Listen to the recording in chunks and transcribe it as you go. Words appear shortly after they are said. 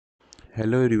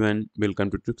Hello everyone,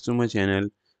 welcome to TrickSumo channel.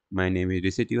 My name is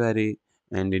kFirebaseFingerprint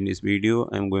and in this video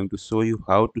I am going to show you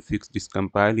how to fix this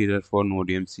compile error for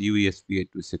NodeMCU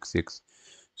ESP8266.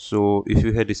 So if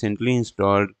you had recently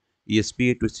installed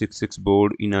ESP8266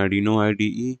 board in Arduino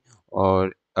IDE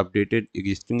or updated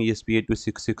existing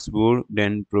ESP8266 board,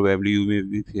 then probably you may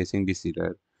be facing this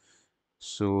error.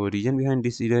 So reason behind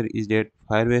this error is that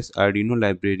Firebase Arduino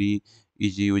library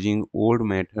is using old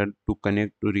method to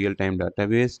connect to real-time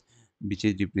database, which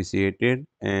is depreciated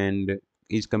and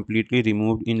is completely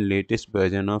removed in latest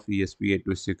version of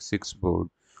ESP8266 board.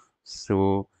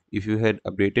 So if you had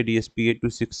updated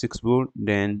ESP8266 board,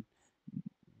 then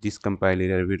this compile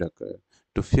error will occur.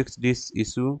 To fix this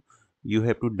issue, you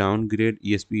have to downgrade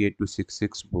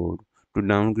ESP8266 board. To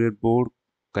downgrade board,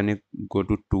 go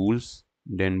to tools,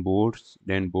 then boards,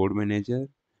 then board manager,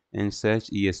 and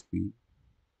search ESP,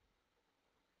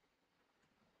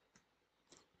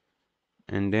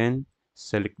 and then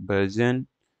select version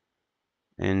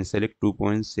and select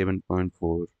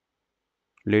 2.7.4.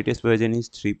 Latest version is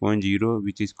 3.0,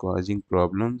 which is causing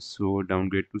problems, so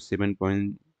downgrade to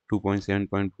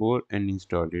 7.2.7.4 and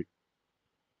install it.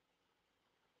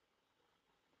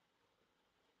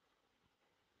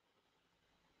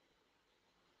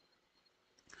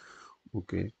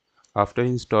 Okay. After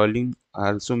installing,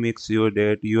 also make sure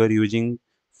that you are using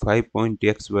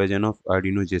 5.x version of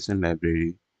Arduino Json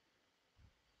library.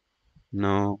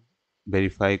 Now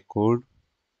verify code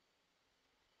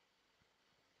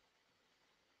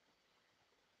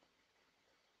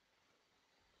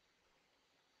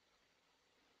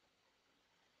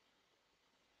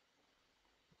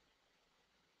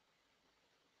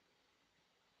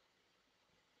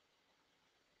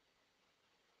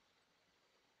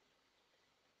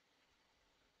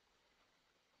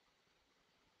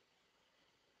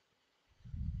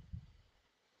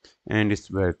and it's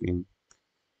working.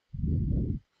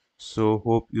 So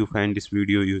hope you find this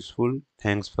video useful.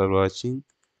 Thanks for watching.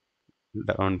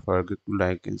 Don't forget to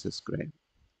like and subscribe.